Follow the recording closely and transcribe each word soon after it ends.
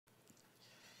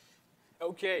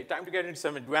Okay, time to get into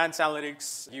some advanced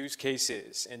analytics use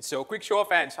cases. And so, quick show of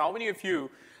hands, how many of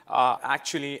you are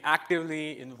actually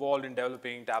actively involved in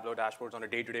developing Tableau dashboards on a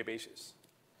day-to-day basis?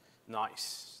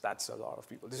 Nice, that's a lot of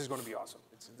people. This is going to be awesome.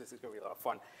 This is going to be a lot of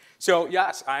fun. So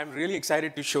yes, I'm really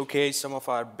excited to showcase some of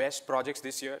our best projects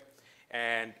this year.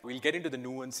 And we'll get into the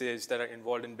nuances that are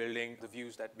involved in building the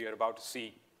views that we are about to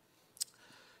see.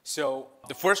 So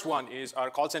the first one is our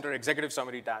call center executive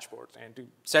summary dashboards. And to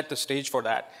set the stage for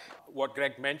that, what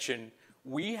Greg mentioned,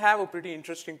 we have a pretty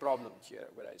interesting problem here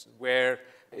at Verizon, where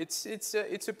it's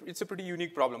a pretty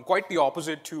unique problem, quite the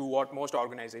opposite to what most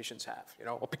organizations have,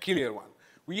 a peculiar one.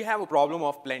 We have a problem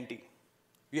of plenty.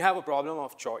 We have a problem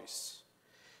of choice.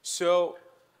 So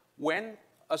when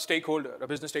a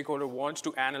business stakeholder wants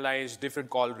to analyze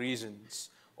different call reasons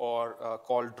or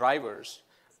call drivers,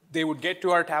 they would get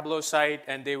to our Tableau site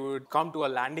and they would come to a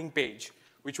landing page,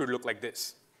 which would look like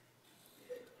this.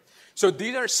 So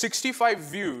these are 65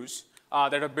 views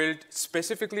that are built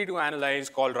specifically to analyze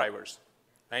call drivers,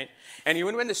 right? And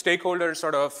even when the stakeholder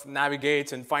sort of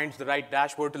navigates and finds the right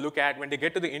dashboard to look at, when they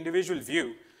get to the individual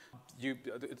view,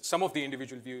 some of the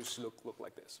individual views look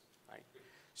like this, right?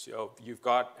 So you've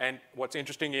got, and what's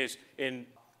interesting is in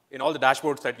all the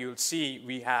dashboards that you'll see,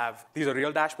 these are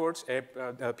real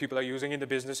dashboards people are using in the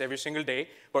business every single day,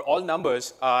 but all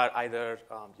numbers are either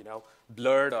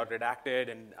blurred or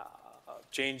redacted and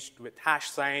changed with hash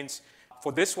signs.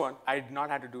 For this one, I did not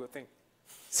have to do a thing.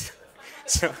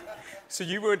 So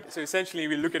essentially,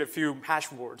 we look at a few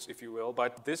hash words, if you will,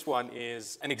 but this one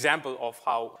is an example of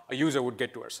how a user would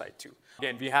get to our site too.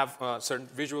 Again, we have certain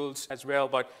visuals as well,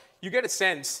 but you get a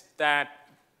sense that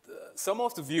some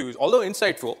of the views, although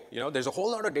insightful, there's a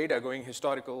whole lot of data going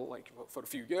historical, like for a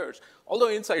few years. Although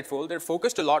insightful, they're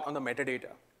focused a lot on the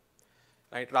metadata,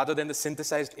 right, rather than the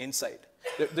synthesized insight.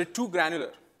 They're too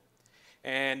granular.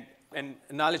 And an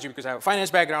analogy, because I have a finance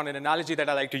background, an analogy that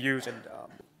I like to use, and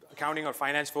accounting or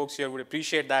finance folks here would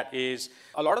appreciate that, is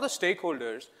a lot of the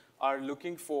stakeholders are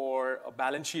looking for a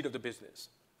balance sheet of the business.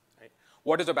 Right?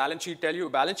 What does a balance sheet tell you? A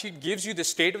balance sheet gives you the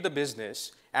state of the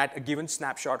business at a given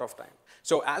snapshot of time.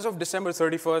 So as of December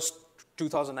 31st,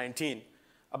 2019,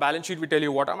 a balance sheet will tell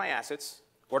you what are my assets,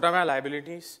 what are my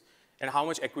liabilities, and how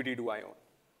much equity do I own.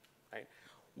 Right?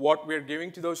 What we're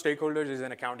giving to those stakeholders is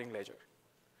an accounting ledger.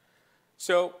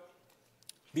 So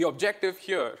the objective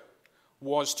here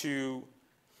was to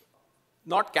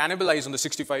not cannibalize on the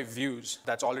 65 views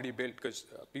that's already built, because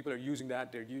people are using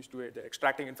that, they're used to it, they're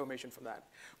extracting information from that,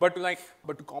 but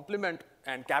to complement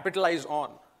and capitalize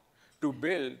on to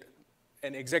build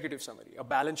an executive summary, a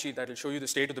balance sheet that will show you the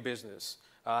state of the business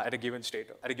at a given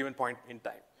point in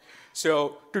time.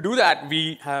 So to do that,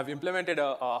 we have implemented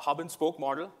a hub and spoke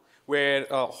model where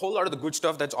a whole lot of the good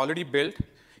stuff that's already built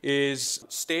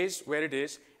stays where it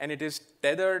is, and it is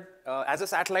tethered as a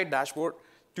satellite dashboard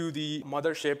to the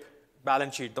Mothership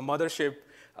balance sheet, the Mothership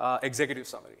executive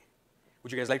summary.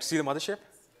 Would you guys like to see the Mothership?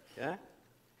 Yeah?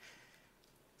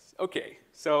 Okay,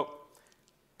 so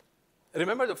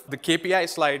remember the KPI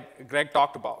slide Greg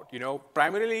talked about.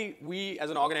 Primarily, we as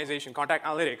an organization, Contact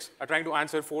Analytics, are trying to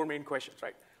answer 4 main questions,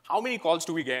 right? How many calls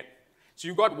do we get? So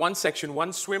you've got one section,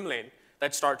 one swim lane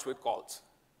that starts with calls,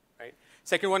 right?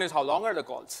 Second one is how long are the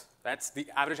calls? That's the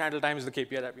average handle time is the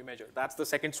KPI that we measure. That's the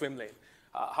second swim lane.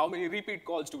 How many repeat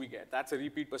calls do we get? That's a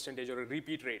repeat percentage or a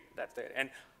repeat rate that's there.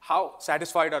 And how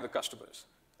satisfied are the customers?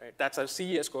 Right? That's our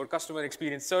CES score, customer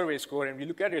experience survey score, and we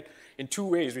look at it in 2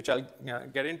 ways, which I'll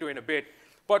get into in a bit.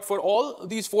 But for all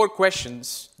these 4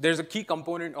 questions, there's a key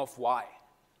component of why.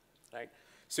 Right?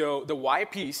 So the why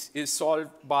piece is solved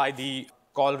by the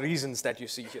call reasons that you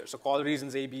see here. So call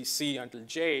reasons A, B, C until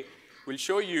J will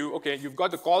show you, okay, you've got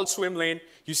the call swim lane,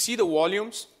 you see the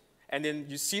volumes, and then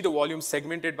you see the volumes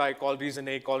segmented by call reason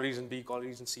A, call reason B, call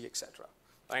reason C, et cetera.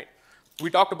 Right? We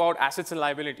talked about assets and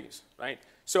liabilities. Right?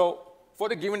 So for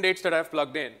the given dates that I've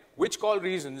plugged in, which call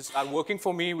reasons are working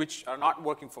for me, which are not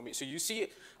working for me. So you see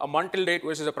a month till date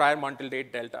versus a prior month till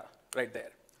date delta right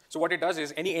there. So what it does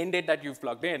is any end date that you've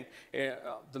plugged in,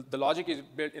 the logic is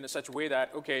built in such a way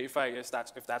that, okay, if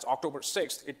that's October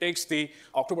 6th, it takes the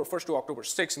October 1st to October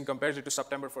 6th and compares it to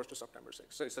September 1st to September 6th.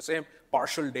 So it's the same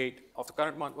partial date of the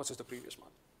current month versus the previous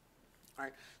month. All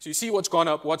right? So you see what's gone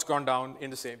up, what's gone down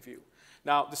in the same view.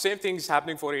 Now, the same thing is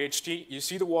happening for AHT. You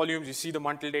see the volumes, you see the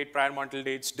month till date, prior month till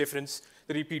dates difference,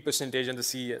 the repeat percentage, and the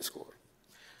CES score.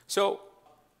 So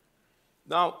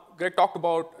now, Greg talked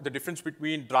about the difference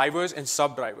between drivers and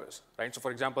sub-drivers, right? So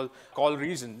for example, call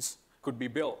reasons could be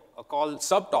bill. A call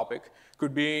subtopic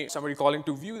could be somebody calling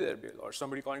to view their bill, or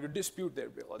somebody calling to dispute their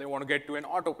bill, or they want to get to an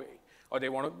auto pay, or they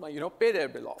want to pay their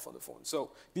bill off on the phone.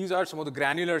 So these are some of the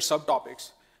granular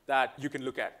subtopics that you can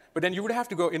look at. But then you would have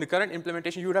to go, in the current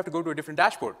implementation, you would have to go to a different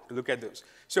dashboard to look at those.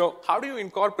 So how do you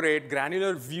incorporate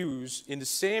granular views in the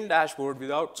same dashboard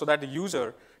without, so that the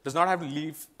user does not have to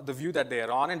leave the view that they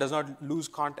are on and does not lose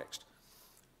context?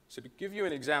 So to give you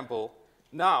an example,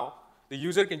 now the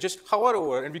user can just hover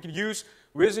over, and we can use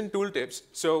Verint tooltips.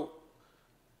 So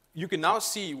you can now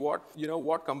see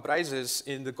what comprises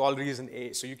in the call reason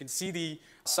A. So you can see the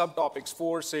subtopics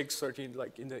 4, 6, 13,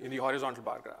 like in the horizontal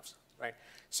bar graphs, right?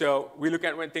 So we look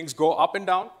at when things go up and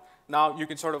down. Now you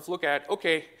can sort of look at,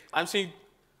 okay, I'm seeing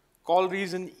call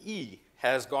reason E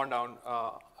has gone down.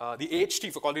 The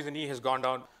HT for call reason E has gone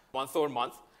down month over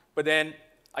month. But then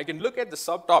I can look at the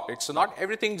subtopics. So not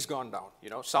everything's gone down.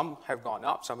 Some have gone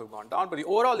up, some have gone down. But the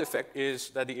overall effect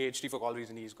is that the HT for call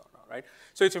reason E has gone down, right?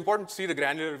 So it's important to see the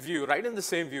granular view right in the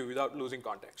same view without losing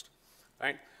context,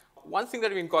 right? One thing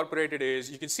that we incorporated is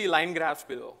you can see line graphs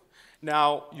below.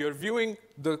 Now, you're viewing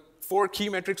the 4 key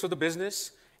metrics of the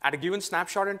business at a given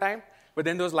snapshot in time, but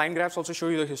then those line graphs also show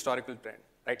you the historical trend,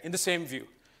 right, in the same view.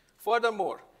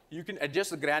 Furthermore, you can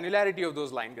adjust the granularity of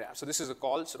those line graphs. So this is a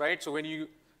calls, right? So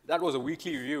that was a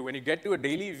weekly view. When you get to a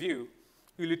daily view,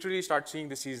 you literally start seeing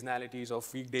the seasonalities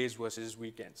of weekdays versus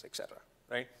weekends, et cetera,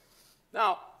 right?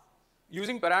 Now,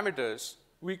 using parameters,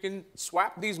 we can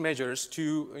swap these measures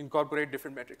to incorporate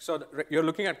different metrics. So you're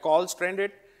looking at calls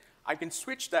trended. I can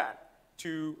switch that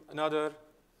to another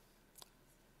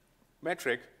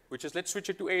metric, which is, let's switch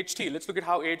it to HT. Let's look at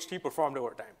how HT performed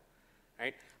over time,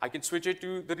 right? I can switch it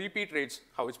to the repeat rates,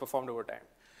 how it's performed over time.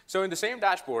 So in the same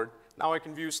dashboard, now I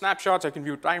can view snapshots, I can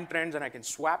view time trends, and I can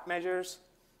swap measures.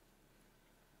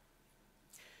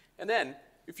 And then,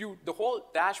 the whole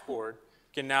dashboard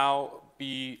can now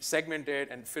be segmented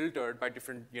and filtered by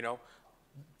different,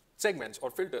 segments or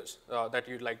filters that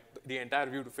you'd like the entire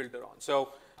view to filter on. So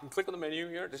you can click on the menu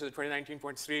here. This is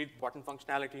 2019.3 button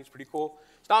functionality. It's pretty cool.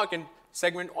 So now I can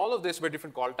segment all of this by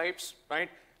different call types, right?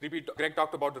 Greg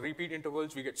talked about the repeat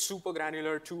intervals. We get super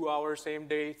granular, 2 hours, same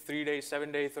day, 3 days,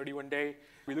 7 day, 31 day.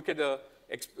 We look at the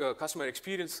customer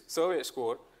experience survey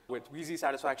score with Oozie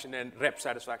satisfaction and rep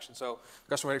satisfaction. So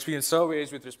customer experience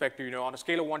surveys with respect to, on a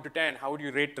scale of 1 to 10, how would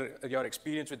you rate your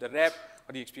experience with the rep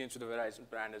or the experience with the Verizon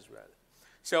brand as well?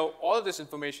 So all of this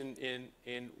information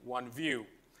in one view.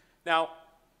 Now,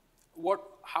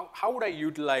 how would I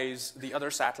utilize the other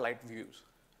satellite views,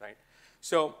 right?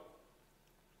 So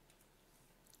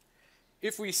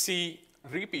if we see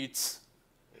repeats,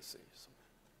 let's see,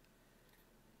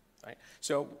 right?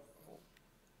 So,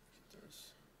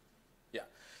 yeah.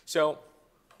 So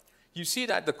you see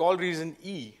that the call reason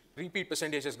E, repeat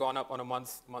percentage has gone up on a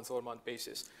month-over-month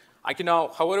basis. I can now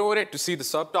hover over it to see the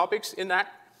subtopics in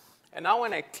that. And now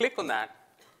when I click on that,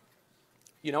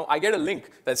 I get a link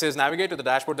that says navigate to the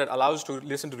dashboard that allows to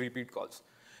listen to repeat calls.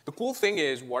 The cool thing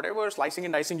is whatever slicing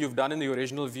and dicing you've done in the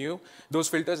original view, those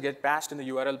filters get passed in the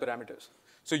URL parameters.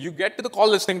 So you get to the call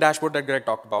listening dashboard that Greg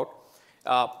talked about,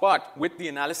 but with the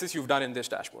analysis you've done in this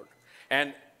dashboard.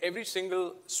 And every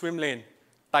single swim lane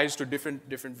ties to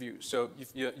different views. So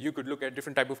if you could look at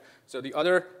different type of, so the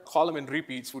other column in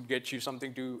repeats would get you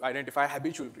something to identify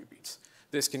habitual repeats.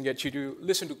 This can get you to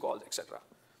listen to calls, et cetera.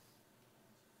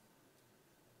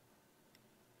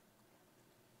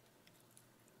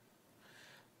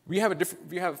 We have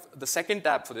the second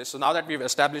tab for this. So now that we've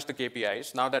established the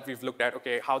KPIs, now that we've looked at,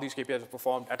 okay, how these KPIs have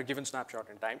performed at a given snapshot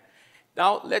in time,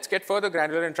 now let's get further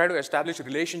granular and try to establish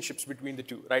relationships between the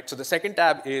two, right? So the second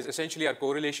tab is essentially our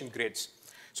correlation grids.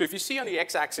 So if you see on the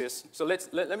x-axis, so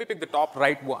let me pick the top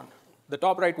right one. The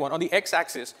top right one, on the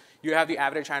x-axis, you have the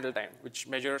average handle time, which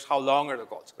measures how long are the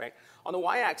calls, right? On the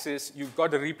y-axis, you've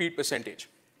got the repeat percentage,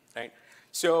 right?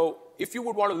 So if you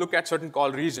would want to look at certain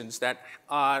call regions that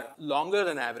are longer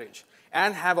than average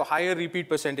and have a higher repeat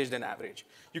percentage than average,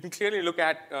 you can clearly look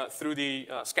at through the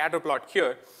scatter plot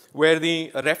here, where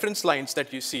the reference lines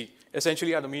that you see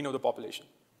essentially are the mean of the population,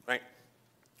 right?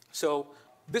 So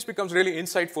this becomes really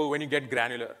insightful when you get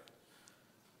granular.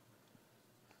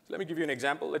 Let me give you an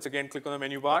example. Let's again click on the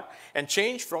menu bar and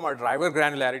change from our driver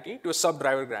granularity to a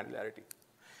sub-driver granularity.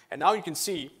 And now you can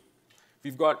see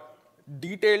we've got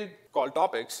detailed call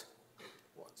topics.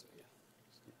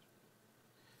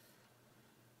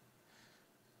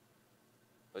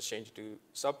 Let's change to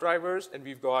sub-drivers, and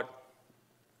we've got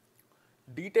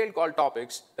detailed call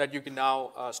topics that you can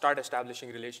now start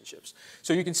establishing relationships.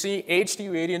 So you can see HT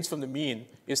variance from the mean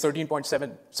is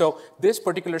 13.7. So this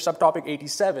particular subtopic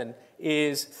 87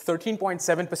 is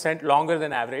 13.7% longer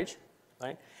than average,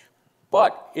 right?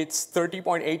 But it's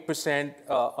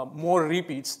 30.8% more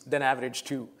repeats than average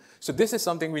too. So this is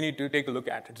something we need to take a look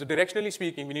at. So directionally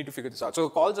speaking, we need to figure this out. So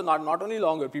calls are not only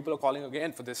longer, people are calling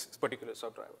again for this particular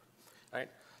subdriver, right?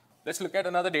 Let's look at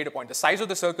another data point. The size of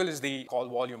the circle is the call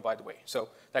volume, by the way. So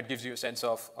that gives you a sense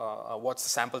of what's the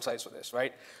sample size for this,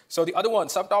 right? So the other one,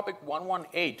 subtopic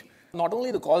 118, not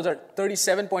only the calls are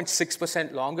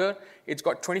 37.6% longer, it's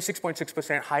got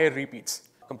 26.6% higher repeats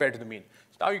compared to the mean.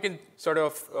 So now you can sort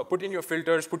of put in your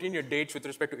filters, put in your dates with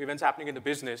respect to events happening in the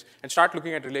business, and start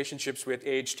looking at relationships with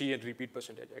AHT and repeat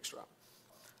percentage extra.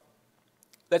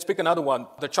 Let's pick another one.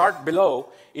 The chart below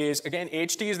is, again,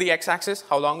 AHT is the x-axis,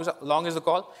 how long is the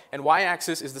call, and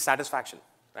y-axis is the satisfaction,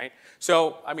 right?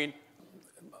 So, I mean,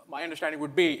 my understanding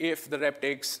would be if the rep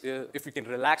takes, if we can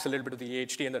relax a little bit of the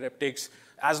AHT and the rep takes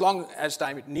as long as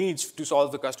time it needs to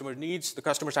solve the customer needs, the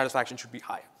customer satisfaction should be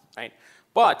high, right?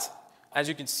 But, as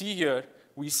you can see here,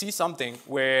 we see something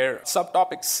where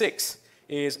subtopic 6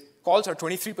 is calls are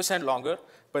 23% longer,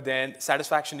 but then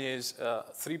satisfaction is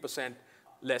 3%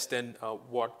 less than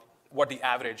what the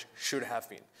average should have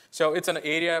been. So it's an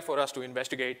area for us to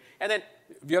investigate. And then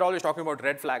we are always talking about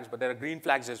red flags, but there are green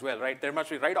flags as well, right? There must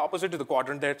be right opposite to the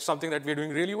quadrant. There's something that we're doing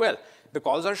really well. The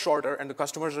calls are shorter and the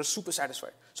customers are super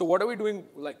satisfied. So what are we doing?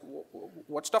 Like,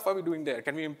 what stuff are we doing there?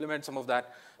 Can we implement some of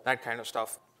that kind of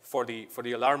stuff for the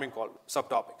alarming call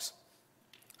subtopics?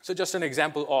 So just an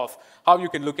example of how you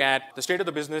can look at the state of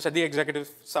the business at the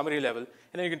executive summary level,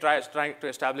 and then you can try to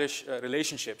establish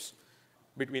relationships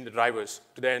between the drivers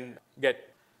to then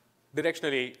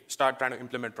directionally start trying to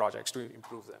implement projects to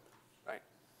improve them, right?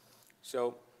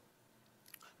 So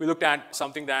we looked at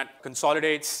something that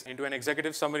consolidates into an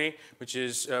executive summary, which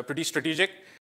is pretty strategic.